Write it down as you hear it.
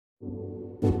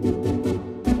Hello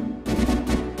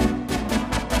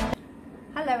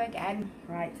again.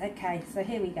 Right, okay, so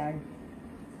here we go.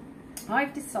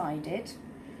 I've decided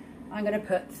I'm going to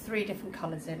put 3 different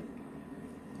colours in.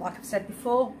 Like I've said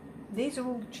before, these are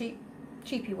all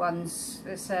cheapy ones.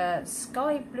 There's a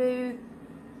sky blue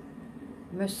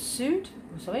Masood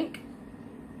or something,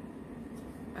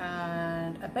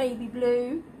 and a baby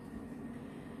blue,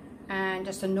 and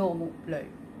just a normal blue.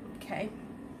 Okay,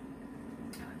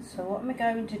 so what I'm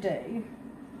going to do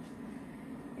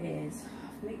is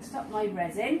I've mixed up my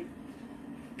resin.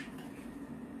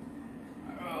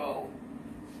 Oh,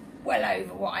 well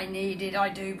over what I needed, I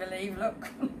do believe. Look,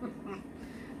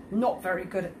 not very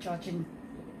good at judging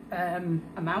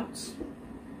amounts.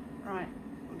 Right,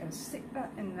 I'm going to stick that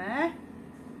in there.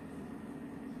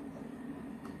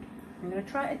 I'm going to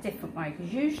try it a different way,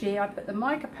 because usually I put the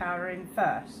mica powder in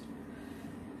first,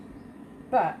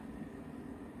 but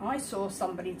I saw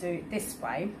somebody do it this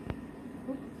way.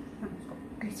 Ooh, that's got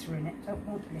glitter in it. Don't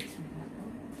want glitter in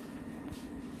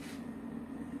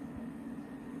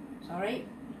that. Sorry,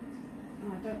 I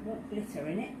don't want glitter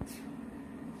in it.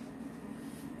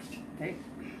 Okay.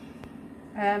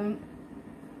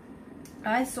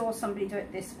 I saw somebody do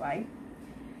it this way,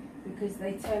 because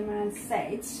they turned around and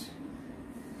said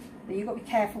that you've got to be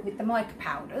careful with the mica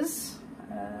powders.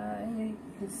 You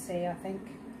can see, I think.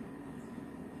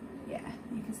 Yeah,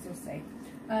 you can still see.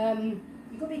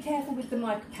 You've got to be careful with the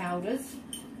mica powders,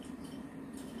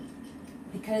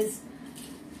 because,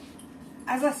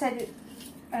 as I said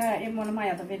in one of my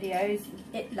other videos,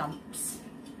 it lumps.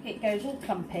 It goes all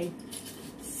clumpy.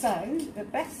 So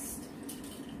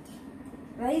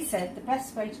they said the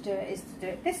best way to do it is to do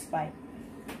it this way.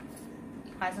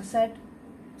 As I said,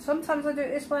 sometimes I do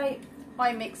it this way,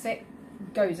 I mix it,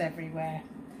 goes everywhere.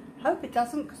 Hope it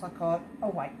doesn't, because I've got a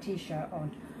white t-shirt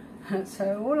on.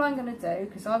 So all I'm going to do,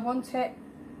 because I want it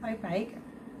opaque,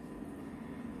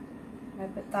 I'll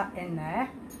put that in there.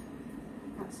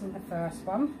 That's in the first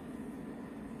one.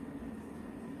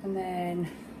 And then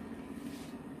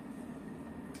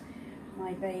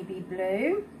my baby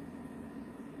blue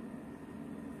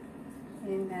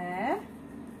in there.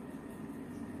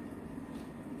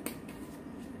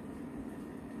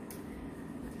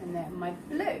 And then my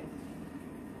blue.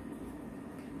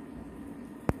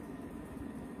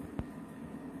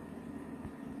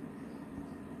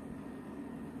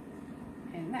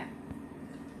 In there.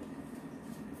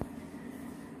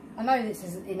 I know this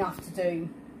isn't enough to do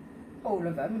all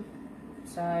of them,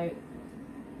 so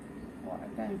what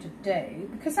I'm going to do,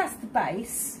 because that's the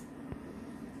base,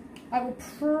 I will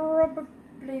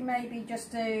probably maybe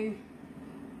just do,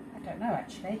 I don't know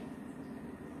actually,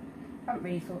 I haven't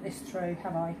really thought this through,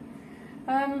 have I?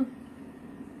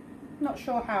 Not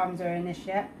sure how I'm doing this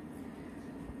yet.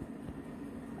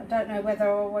 I don't know whether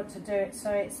I want to do it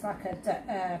so it's like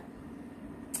a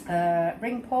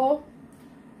ring pour,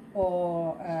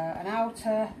 or an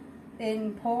outer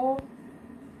in pour.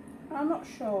 I'm not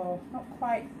sure, not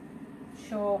quite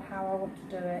sure how I want to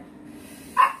do it.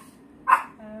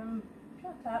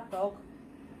 Shut up, dog.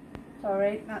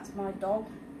 Sorry, that's my dog.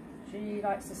 She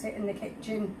likes to sit in the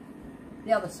kitchen,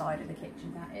 the other side of the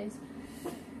kitchen that is,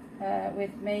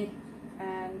 with me,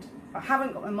 and I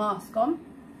haven't got my mask on,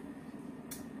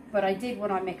 but I did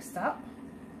when I mixed up,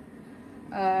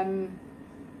 and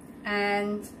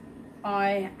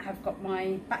I have got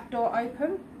my back door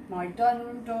open, my dining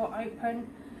room door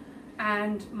open,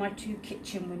 and my 2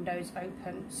 kitchen windows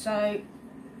open. So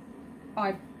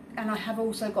I have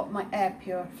also got my air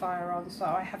purifier on, so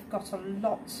I have got a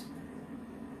lot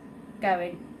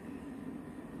going.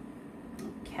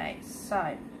 Okay,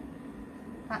 so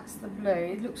that's the blue.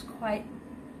 It looks quite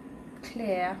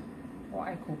clear, what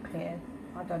I call clear.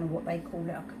 I don't know what they call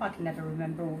it. I can never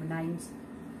remember all the names.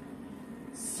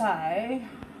 So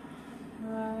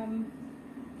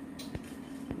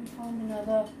find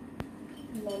another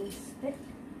lolly stick,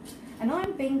 and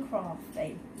I'm being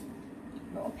crafty.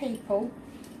 A lot of people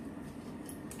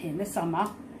in the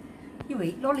summer, you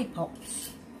eat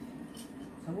lollipops.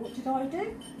 So what did I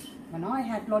do? When I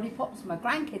had lollipops, my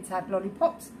grandkids had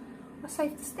lollipops, I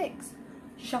saved the sticks,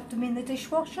 shoved them in the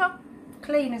dishwasher,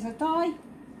 clean as a die,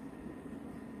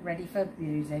 ready for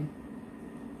using.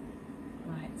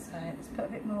 Right, so let's put a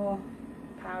bit more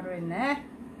powder in there.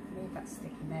 Leave that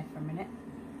stick in there for a minute.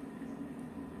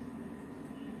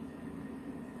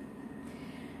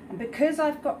 And because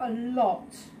I've got a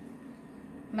lot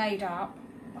made up,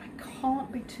 I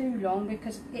can't be too long,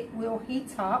 because it will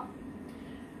heat up,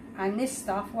 and this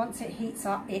stuff, once it heats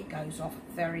up, it goes off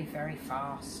very, very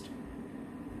fast.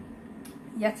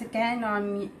 Yet again,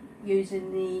 I'm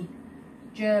using the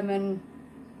German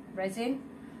resin.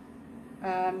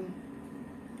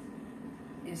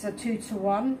 It's a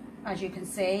 2-to-1. As you can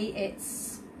see,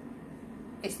 it's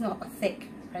not a thick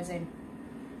resin.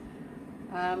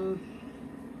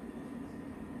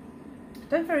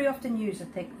 Don't very often use a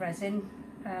thick resin.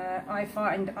 I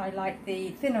find I like the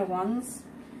thinner ones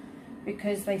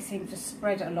because they seem to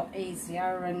spread a lot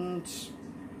easier, and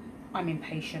I'm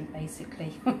impatient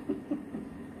basically.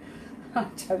 I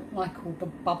don't like all the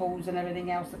bubbles and everything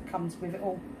else that comes with it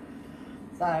all.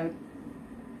 So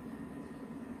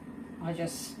I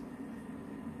just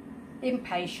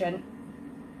impatient.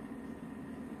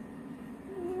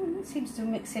 It seems to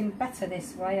mix in better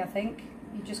this way, I think.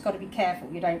 You just got to be careful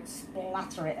you don't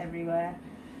splatter it everywhere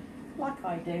like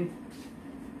I do.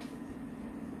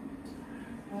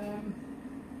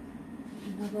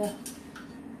 Another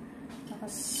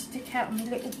stick out of my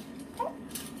little pot.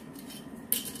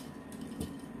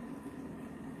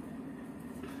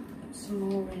 Put some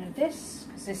more in of this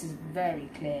because this is very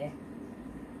clear.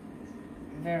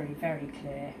 Very, very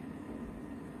clear.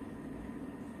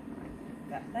 Right, put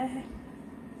that there.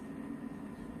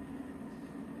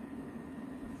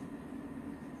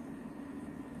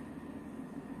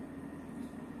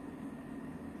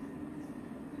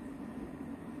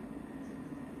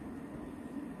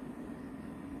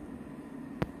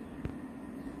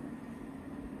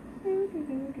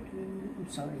 I'm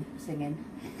sorry, singing.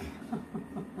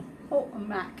 Oh, a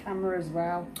matte camera as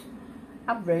well.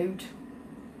 How rude.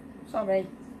 Sorry.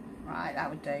 Right, that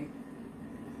would do.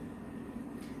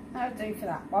 That would do for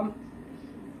that one.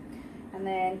 And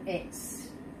then it's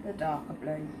the darker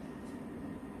blue.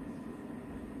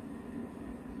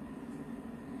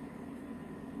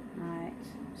 Right,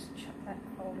 let's chuck that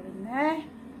folder in there.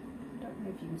 Don't know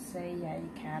if you can see. Yeah, you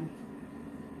can.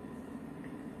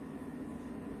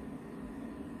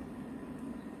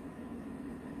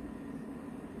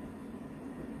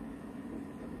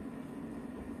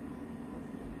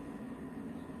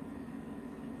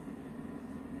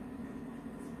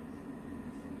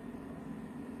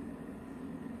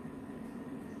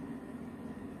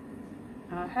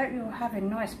 I hope you're having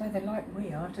nice weather like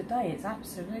we are today. It's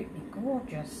absolutely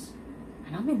gorgeous.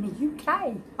 And I'm in the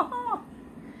UK.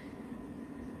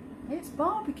 It's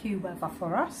barbecue weather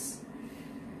for us.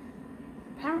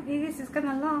 Apparently this is going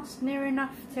to last near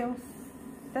enough till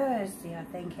Thursday, I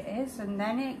think it is. And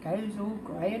then it goes all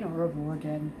grey and horrible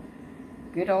again.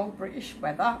 Good old British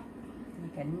weather. You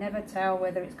can never tell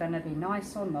whether it's going to be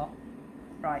nice or not.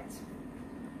 Right.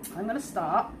 I'm going to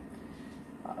start.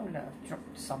 Oh look, I've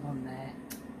dropped some on there.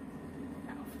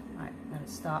 Right, I'm going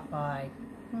to start by...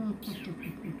 I'm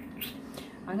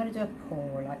going to do a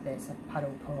pour like this, a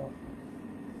puddle pour.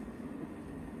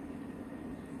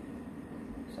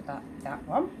 So that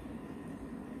one.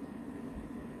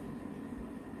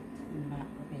 And that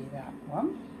will be that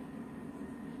one.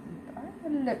 By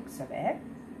the looks of it,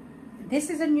 this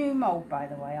is a new mould, by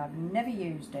the way. I've never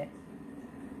used it.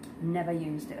 Never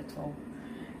used it at all.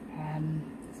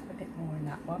 Let's have a bit more in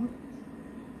that one.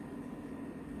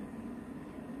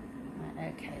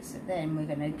 Right, okay, so then we're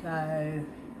going to go,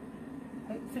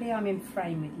 hopefully I'm in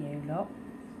frame with you lot.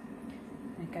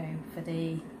 I'm going to go for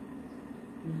the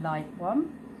light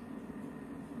one.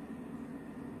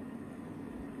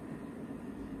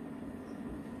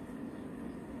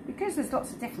 Because there's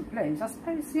lots of different blues, I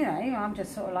suppose, you know, I'm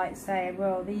just sort of like saying,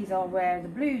 well, these are where the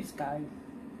blues go.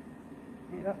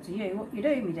 It's up to you what you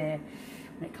do, my dear,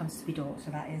 when it comes to my daughter,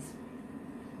 that is.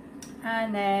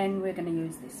 And then we're going to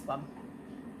use this one.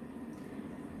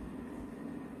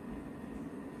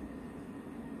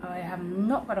 I have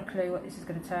not got a clue what this is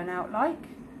going to turn out like.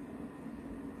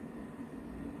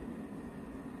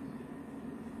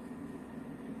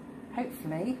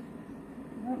 Hopefully,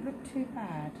 it won't look too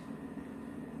bad.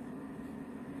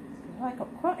 I've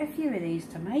got quite a few of these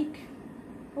to make,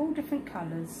 all different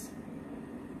colours.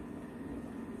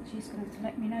 She's going to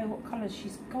let me know what colours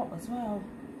she's got as well.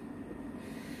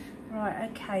 Right,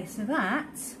 okay, so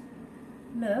that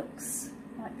looks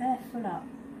like they're full up.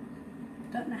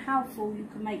 Don't know how full you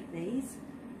can make these,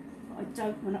 but I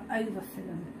don't want to overfill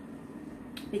them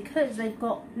because they've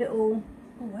got little...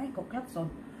 Oh, I ain't got gloves on.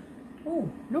 Oh,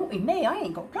 naughty me, I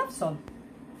ain't got gloves on.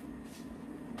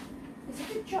 It's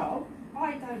a good job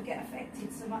I don't get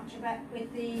affected so much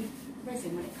with the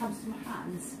resin when it comes to my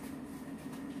hands.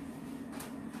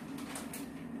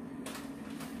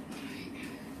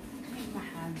 Clean my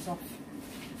hands off.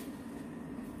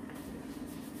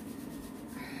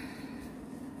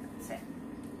 That's it.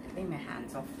 Clean my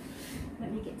hands off.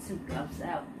 Let me get some gloves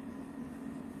out.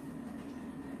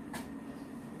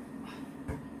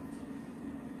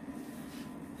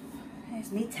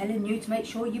 There's me telling you to make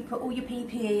sure you put all your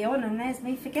PPE on, and there's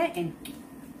me forgetting.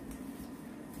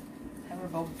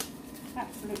 terrible.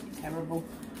 Absolutely terrible.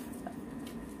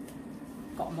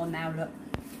 Got them on now, look.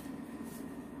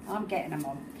 I'm getting them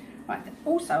on. Right,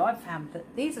 also I've found that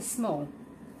these are small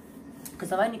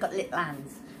because I've only got little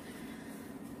hands.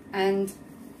 And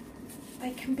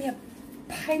they can be a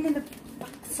pain in the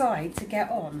backside to get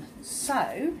on.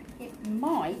 So it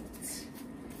might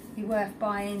be worth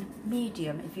buying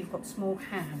medium if you've got small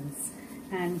hands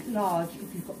and large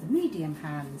if you've got the medium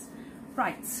hands.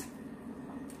 Right,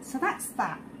 so that's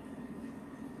that.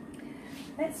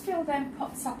 Let's fill them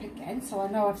pots up again so I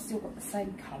know I've still got the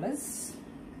same colours.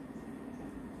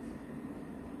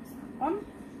 That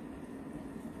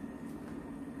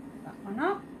one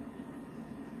up.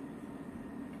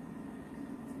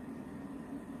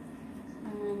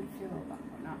 And fill that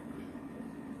one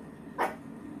up.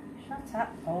 Shut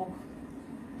up, oh,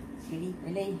 silly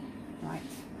Billy. Right,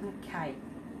 okay.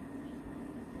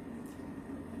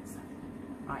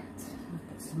 Right, I'll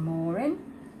put some more in.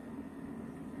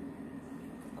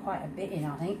 Quite a bit in,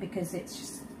 I think, because it's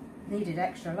just needed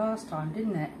extra last time,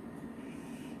 didn't it?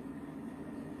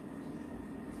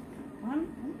 One,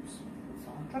 oops,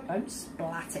 Sandra, don't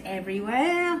splat it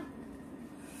everywhere.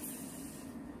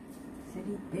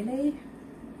 Silly Billy.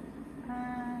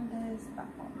 And there's that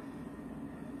one.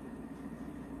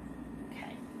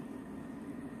 Okay.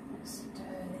 Let's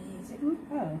stir these in.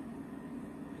 Oh.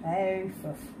 Oh,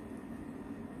 fuff.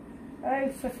 Oh,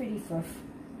 fuffity fuff.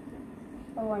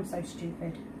 Oh, I'm so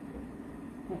stupid.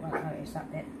 I won't notice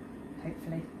that bit,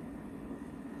 hopefully.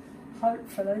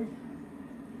 Hopefully.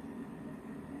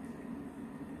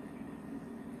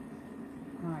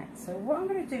 Right, so what I'm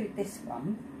going to do with this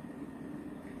one,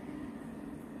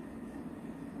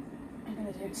 I'm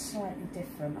going to do it slightly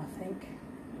different, I think.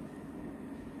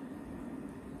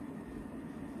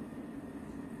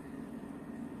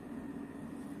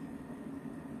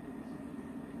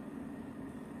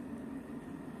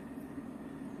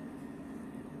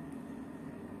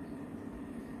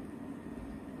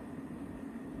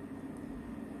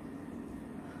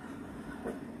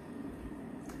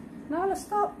 Now let's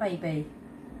start, baby.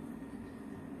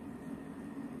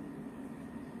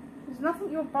 There's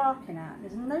nothing you're barking at.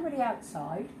 There's nobody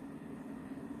outside.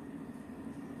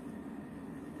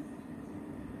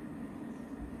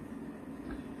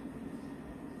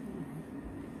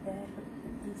 There, look,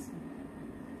 he's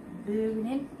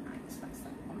burning. Right, so that's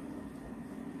that one.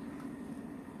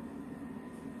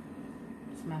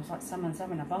 Smells like someone's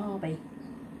having a barbie.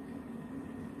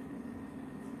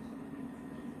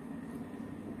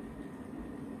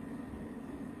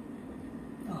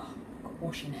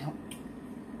 Washing out.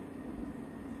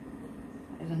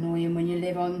 It's annoying when you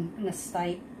live on an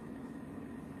estate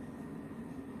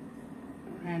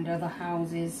around other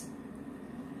houses,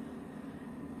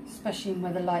 especially in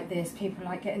weather like this. People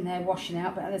like getting their washing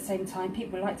out, but at the same time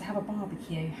people like to have a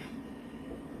barbecue.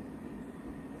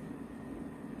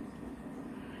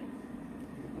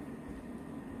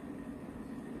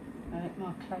 I hope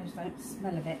my clothes don't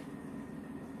smell of it.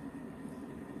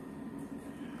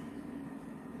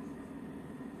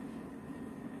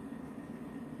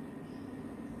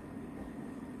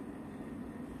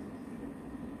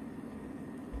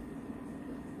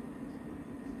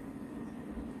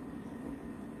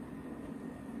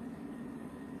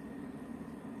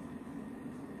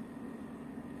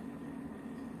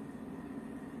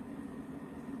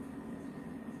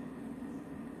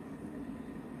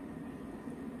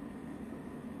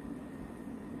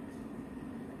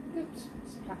 Oops,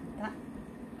 splat that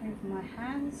over my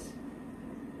hands.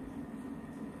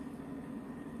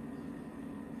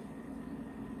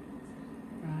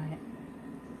 Right.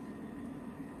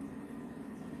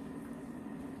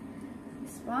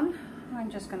 This one, I'm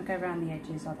just going to go around the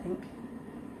edges, I think.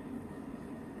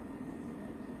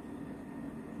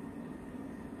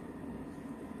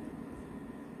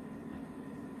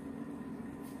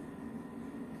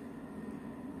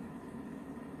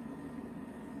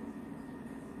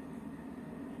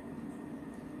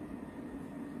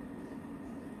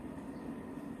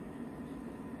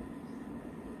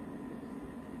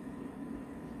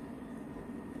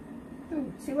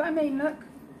 Ooh, see what I mean? Look,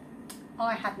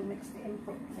 I hadn't mixed it in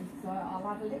properly, so I'll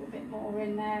add a little bit more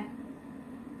in there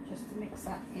just to mix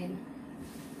that in.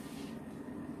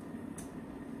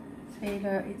 See,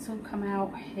 look, it's all come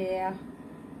out here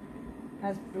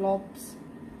as blobs.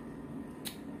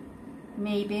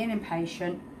 Me being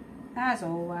impatient, as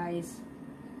always.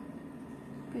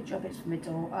 Good job it's for my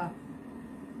daughter.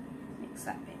 Mix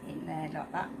that bit in there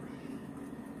like that.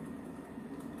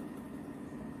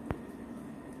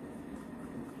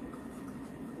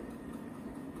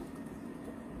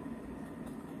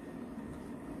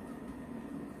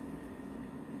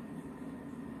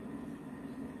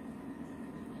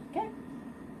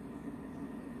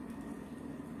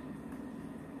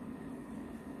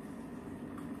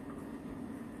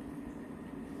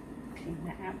 straighten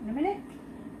that out in a minute.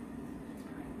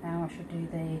 Now I should do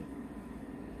the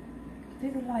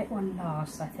light one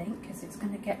last, I think, because it's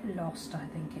going to get lost, I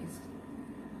think it's,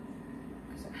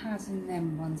 because it has in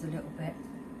them ones a little bit.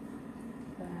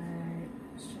 So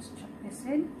let's just chuck this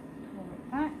in, pull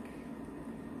it back.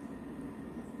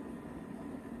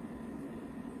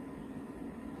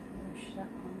 Push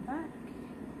that one back.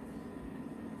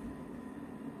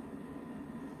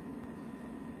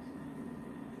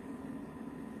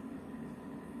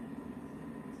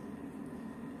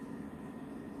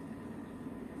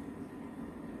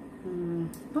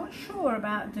 Not sure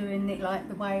about doing it like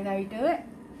the way they do it.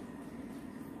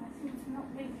 I seem to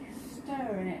not be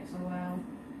stirring it so well.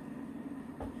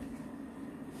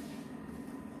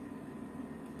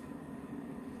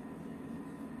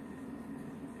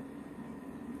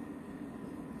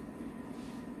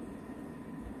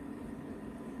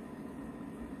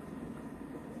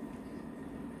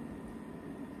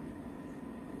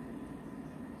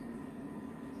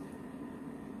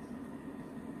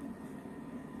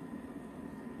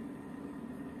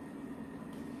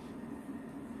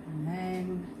 And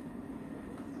then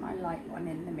my light one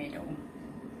in the middle.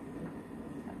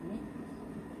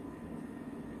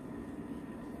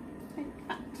 Like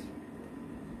that.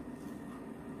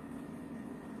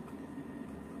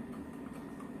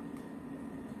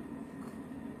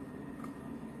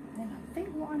 Then I think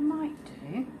what I might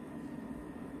do,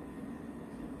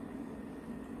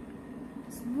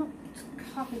 it's not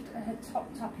covered,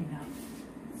 topped up enough,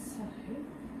 so what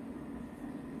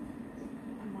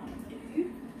I might do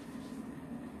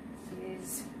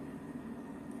is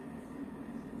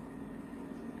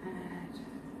add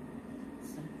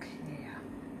some clear.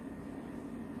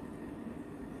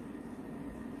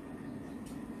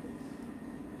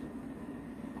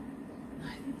 I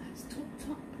think that's topped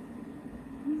up.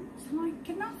 Looks like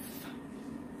enough.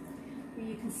 Well,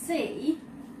 you can see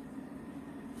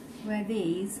where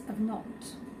these have not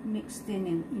mixed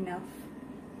in enough.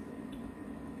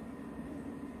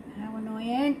 How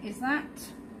annoying is that?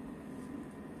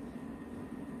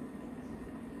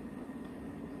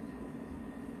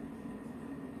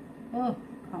 Oh,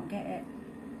 can't get it.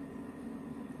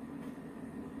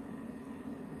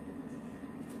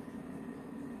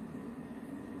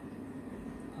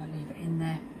 I'll leave it in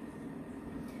there.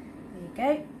 There you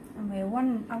go.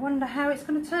 And I wonder how it's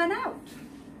going to turn out.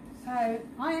 So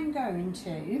I am going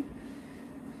to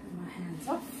put my hands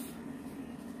off.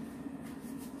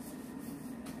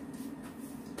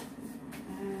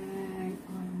 And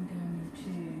I'm going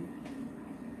to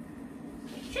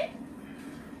pitch it.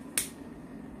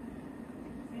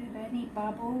 Any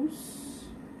bubbles?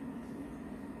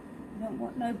 Don't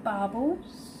want no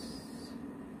bubbles.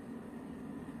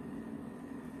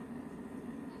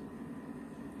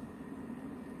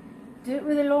 Do it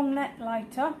with a long neck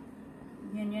lighter,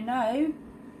 and you know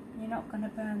you're not going to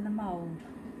burn the mould.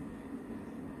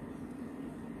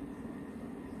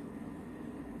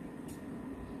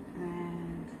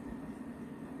 And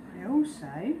I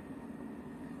also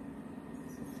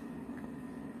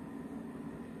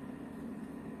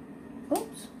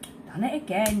oops, done it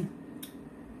again.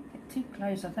 Get too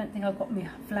close. I don't think I've got my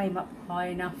flame up high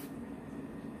enough.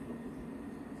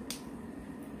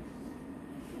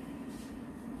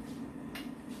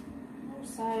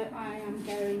 Also, I am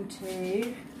going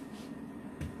to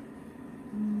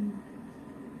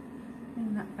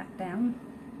bring that back down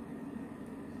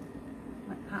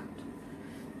like that.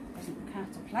 Doesn't look out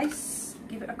of place.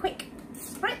 Give it a quick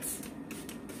spritz.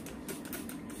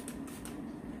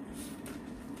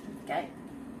 Okay,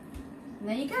 and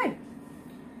there you go.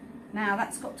 Now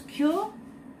that's got to cure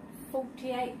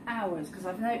 48 hours because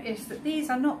I've noticed that these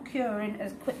are not curing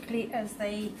as quickly as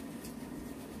they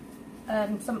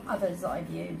some others that I've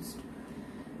used.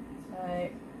 So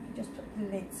just put the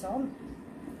lids on,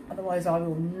 otherwise I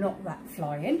will knock that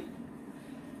flying.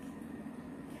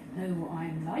 You know what I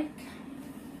am like.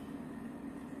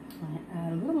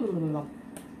 Not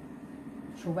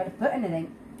sure where to put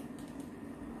anything.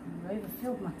 I've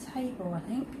overfilled my table, I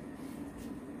think.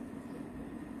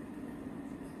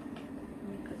 Let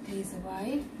me put these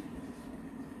away.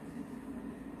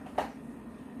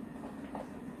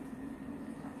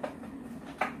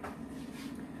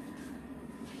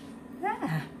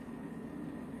 There.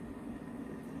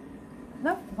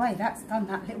 Love the way that's done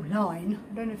that little line.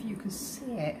 I don't know if you can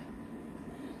see it.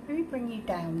 Let me bring you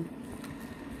down.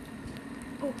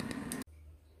 Oh.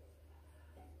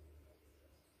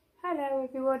 Hello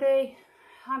everybody,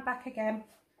 I'm back again.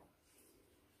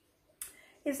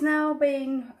 It's now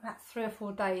been about 3 or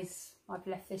 4 days I've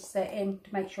left this set in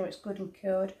to make sure it's good and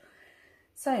cured.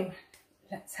 So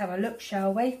let's have a look,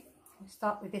 shall we? We'll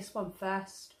start with this one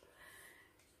first.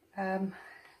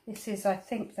 This is, I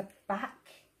think, the back.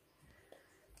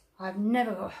 I've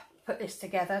never got put this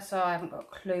together, so I haven't got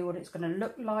a clue what it's going to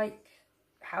look like,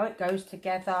 how it goes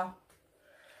together,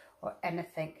 or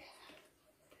anything.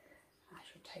 I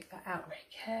should take that out very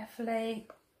carefully.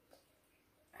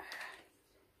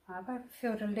 I've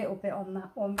overfilled a little bit on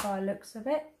that one by the looks of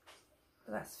it,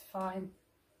 but that's fine.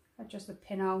 Just the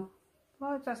pinhole.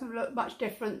 Well, it doesn't look much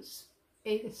difference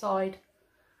either side.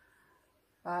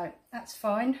 Right, that's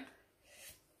fine.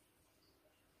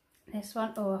 This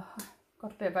one, oh,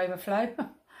 got a bit of overflow.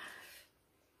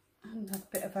 Another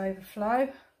bit of overflow.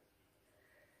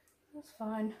 That's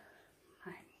fine.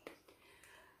 Right.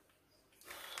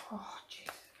 Oh, jeez,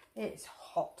 it's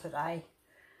hot today.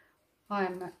 I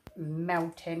am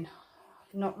melting.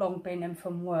 I've not long been in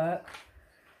from work,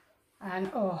 and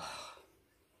oh,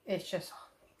 it's just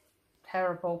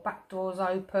terrible. Back door's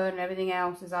open, everything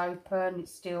else is open.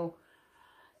 It's still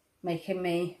making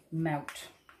me melt.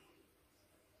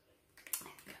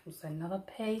 Here comes another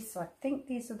piece. I think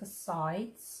these are the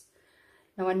sides.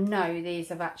 Now I know these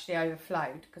have actually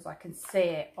overflowed because I can see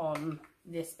it on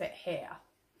this bit here.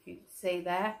 If you can see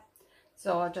there.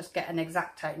 So I'll just get an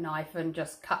X-Acto knife and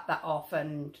just cut that off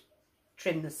and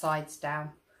trim the sides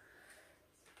down.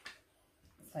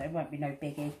 So it won't be no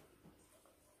biggie.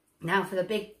 Now for the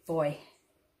big boy.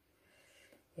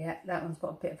 Yeah, that one's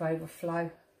got a bit of overflow.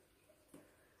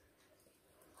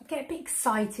 I get a bit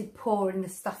excited pouring the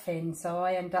stuff in, so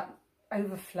I end up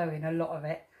overflowing a lot of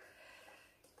it.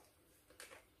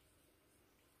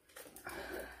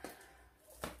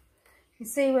 You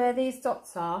see where these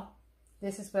dots are?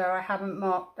 This is where I haven't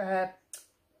marked,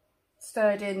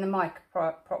 stirred in the mica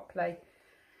properly.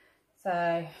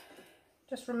 So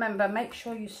just remember, make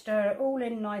sure you stir it all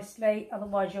in nicely,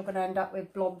 otherwise you're going to end up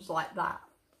with blobs like that.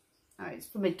 Now, it's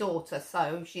for my daughter,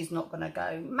 so she's not going to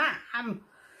go, "Ma'am."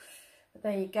 But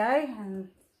there you go, and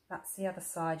that's the other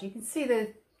side. You can see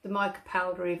the mica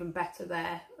powder even better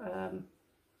there.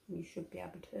 You should be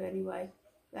able to anyway.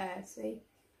 There, see?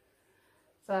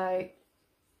 So,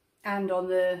 and on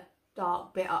the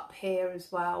dark bit up here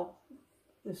as well,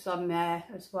 there's some there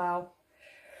as well.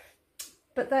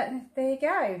 But there you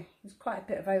go. There's quite a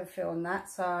bit of overfill on that,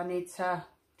 so I need to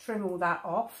trim all that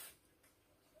off.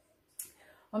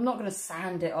 I'm not going to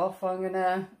sand it off. I'm going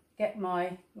to get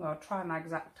my, well, try my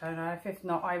X-Acto knife. If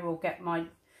not, I will get my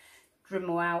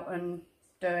Dremel out and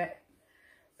do it.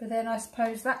 But then I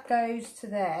suppose that goes to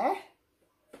there,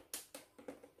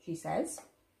 she says.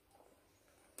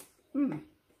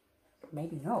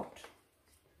 Maybe not.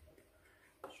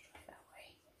 Let's try that way.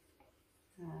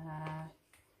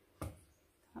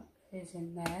 That is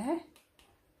in there.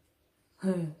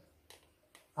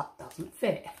 That doesn't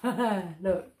fit.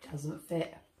 Look, it doesn't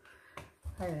fit.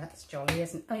 Oh, that's jolly,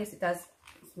 isn't it? Oh, yes, it does.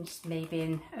 It's just me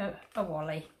being a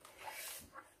wally.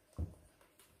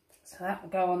 So that will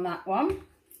go on that one.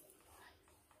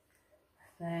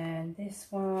 Then this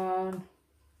one.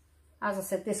 As I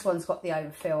said, this one's got the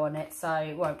overfill on it, so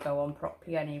it won't go on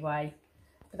properly anyway.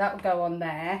 But that will go on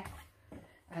there.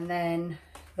 And then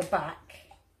the back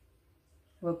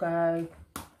will go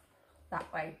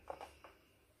that way.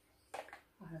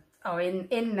 Oh,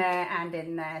 in there and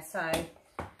in there. So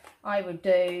I would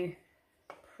do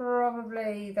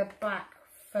probably the back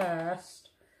first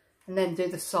and then do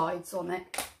the sides on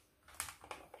it.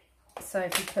 So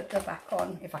if you put the back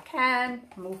on, if I can,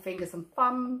 more fingers and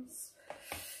thumbs.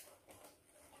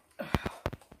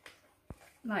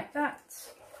 Like that.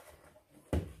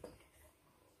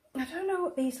 I don't know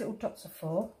what these little dots are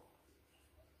for,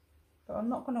 but I'm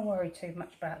not going to worry too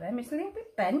much about them. It's a little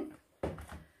bit bent, but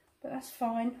that's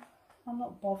fine. I'm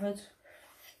not bothered.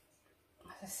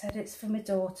 As I said, it's for my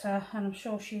daughter, and I'm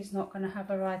sure she's not going to have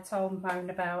a right old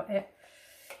moan about it.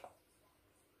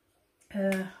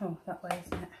 Oh, that way,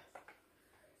 isn't it?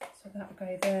 So that will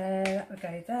go there, that will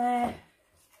go there.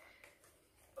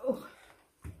 Oh,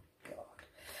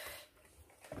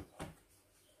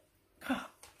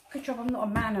 good job I'm not a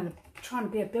man and I'm trying to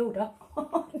be a builder.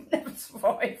 I'll never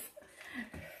survive.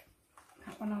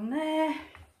 That one on there.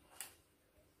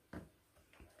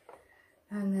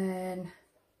 And then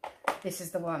this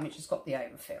is the one which has got the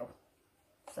overfill.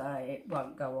 So it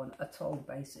won't go on at all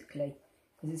basically.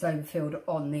 Because it's overfilled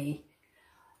on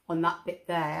that bit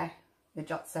there, the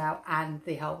juts out, and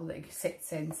the hole that it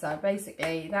sits in. So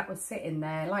basically that was sitting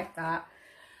there like that.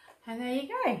 And there you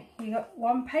go. You got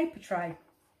one paper tray.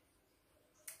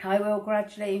 I will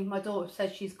gradually, my daughter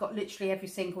says she's got literally every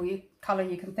single colour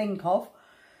you can think of.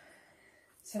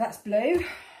 So that's blue.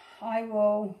 I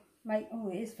will make, oh,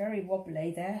 it is very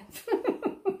wobbly there.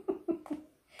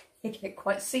 You get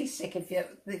quite seasick if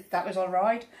that was on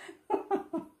ride.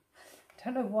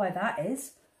 Don't know why that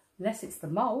is, unless it's the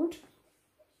mould.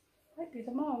 Might be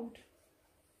the mould.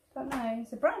 Don't know.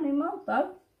 It's a brand new mould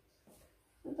though.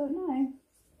 I don't know.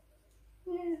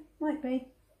 Yeah, might be.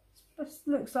 It just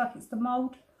looks like it's the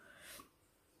mould.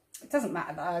 It doesn't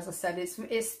matter though, as I said,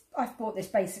 I've bought this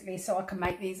basically so I can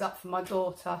make these up for my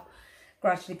daughter,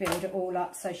 gradually build it all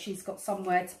up so she's got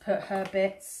somewhere to put her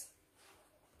bits.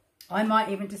 I might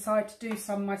even decide to do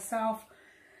some myself,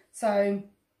 so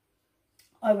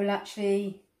I will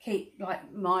actually keep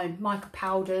like my mica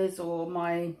powders or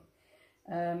my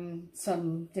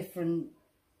some different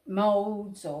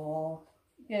moulds, or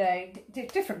you know,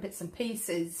 different bits and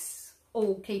pieces,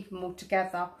 all keep them all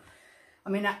together. I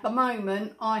mean, at the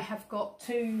moment I have got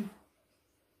 3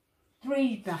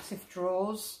 massive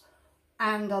drawers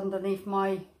and underneath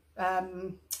my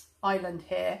island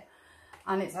here,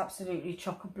 and it's absolutely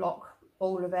chock-a-block,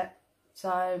 all of it.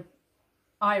 So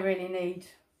I really need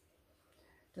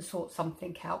to sort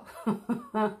something out.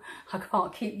 I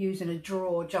can't keep using a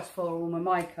drawer just for all my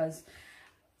micas.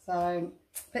 So,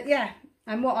 but yeah,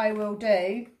 and what I will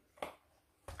do,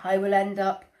 I will end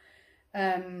up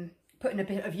putting a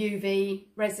bit of UV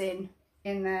resin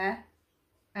in there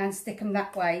and stick them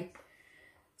that way,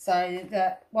 so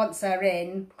that once they're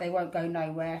in, they won't go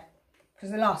nowhere. Because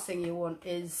the last thing you want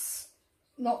is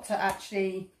not to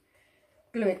actually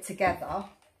glue it together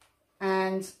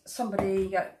and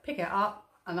somebody pick it up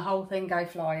and the whole thing go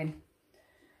flying.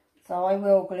 So I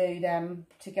will glue them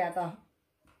together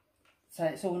so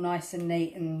it's all nice and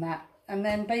neat and that. And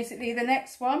then basically the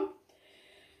next one,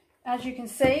 as you can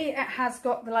see, it has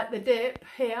got the dip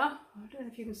here. I don't know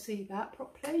if you can see that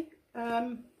properly.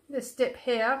 This dip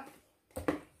here,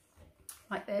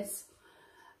 like this,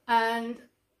 and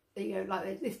there you go,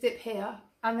 like this dip here,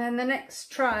 and then the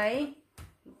next tray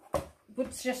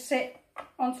would just sit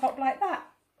on top like that,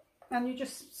 and you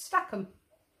just stack them.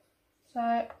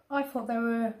 So I thought they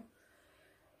were,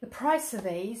 the price of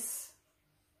these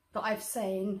that I've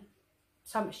seen,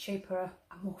 so much cheaper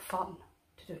and more fun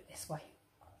to do it this way.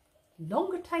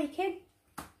 Longer taking,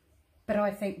 but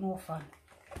I think more fun.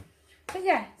 But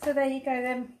yeah, so there you go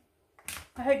then.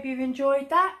 I hope you've enjoyed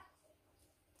that.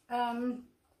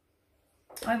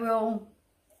 I will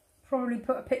probably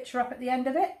put a picture up at the end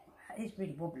of it. It's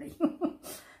really wobbly.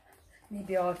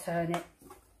 Maybe I'll turn it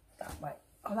that way.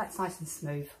 Oh, that's nice and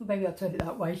smooth. Maybe I'll turn it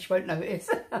that way, she won't notice.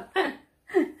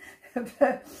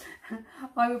 But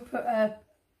I will put a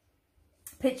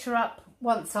picture up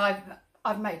once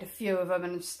I've made a few of them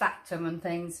and stacked them and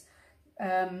things,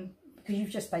 because you've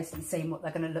just basically seen what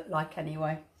they're going to look like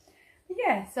anyway. But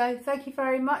yeah, so thank you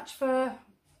very much for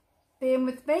being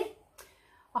with me.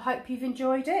 I hope you've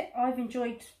enjoyed it. I've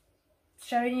enjoyed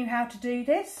showing you how to do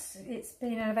this. It's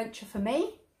been an adventure for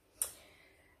me,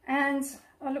 and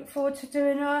I look forward to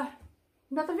doing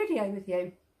another video with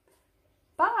you.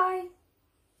 Bye.